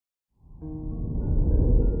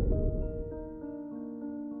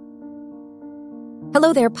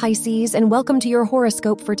Hello there, Pisces, and welcome to your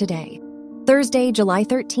horoscope for today, Thursday, July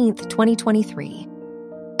 13th, 2023.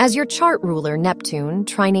 As your chart ruler, Neptune,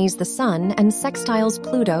 trinates the Sun and sextiles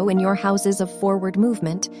Pluto in your houses of forward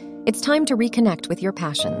movement, it's time to reconnect with your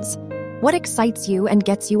passions. What excites you and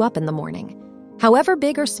gets you up in the morning? However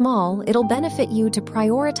big or small, it'll benefit you to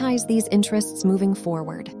prioritize these interests moving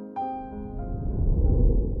forward.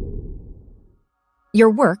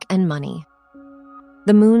 Your work and money.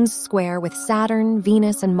 The moon's square with Saturn,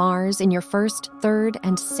 Venus, and Mars in your first, third,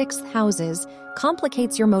 and sixth houses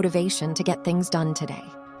complicates your motivation to get things done today.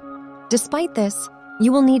 Despite this,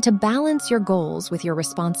 you will need to balance your goals with your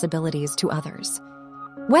responsibilities to others.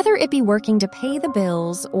 Whether it be working to pay the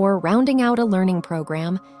bills or rounding out a learning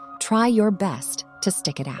program, try your best to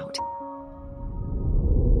stick it out.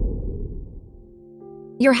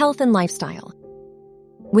 Your health and lifestyle.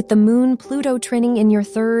 With the moon Pluto trining in your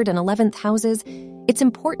 3rd and 11th houses, it's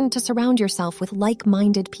important to surround yourself with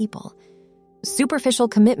like-minded people. Superficial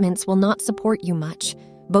commitments will not support you much,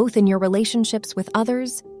 both in your relationships with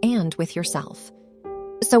others and with yourself.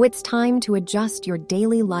 So it's time to adjust your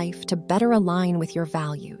daily life to better align with your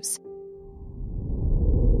values.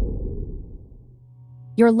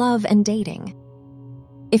 Your love and dating.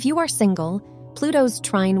 If you are single, Pluto's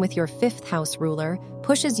trine with your 5th house ruler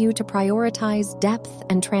pushes you to prioritize depth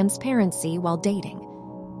and transparency while dating.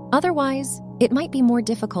 Otherwise, it might be more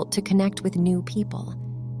difficult to connect with new people.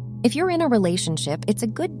 If you're in a relationship, it's a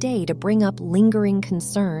good day to bring up lingering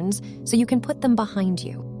concerns so you can put them behind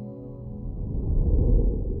you.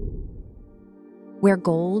 Wear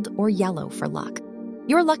gold or yellow for luck.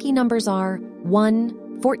 Your lucky numbers are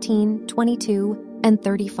 1, 14, 22, and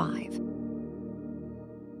 35.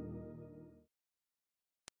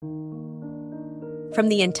 From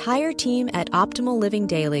the entire team at Optimal Living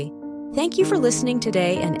Daily, thank you for listening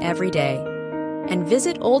today and every day. And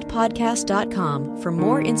visit oldpodcast.com for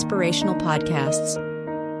more inspirational podcasts.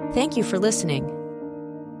 Thank you for listening.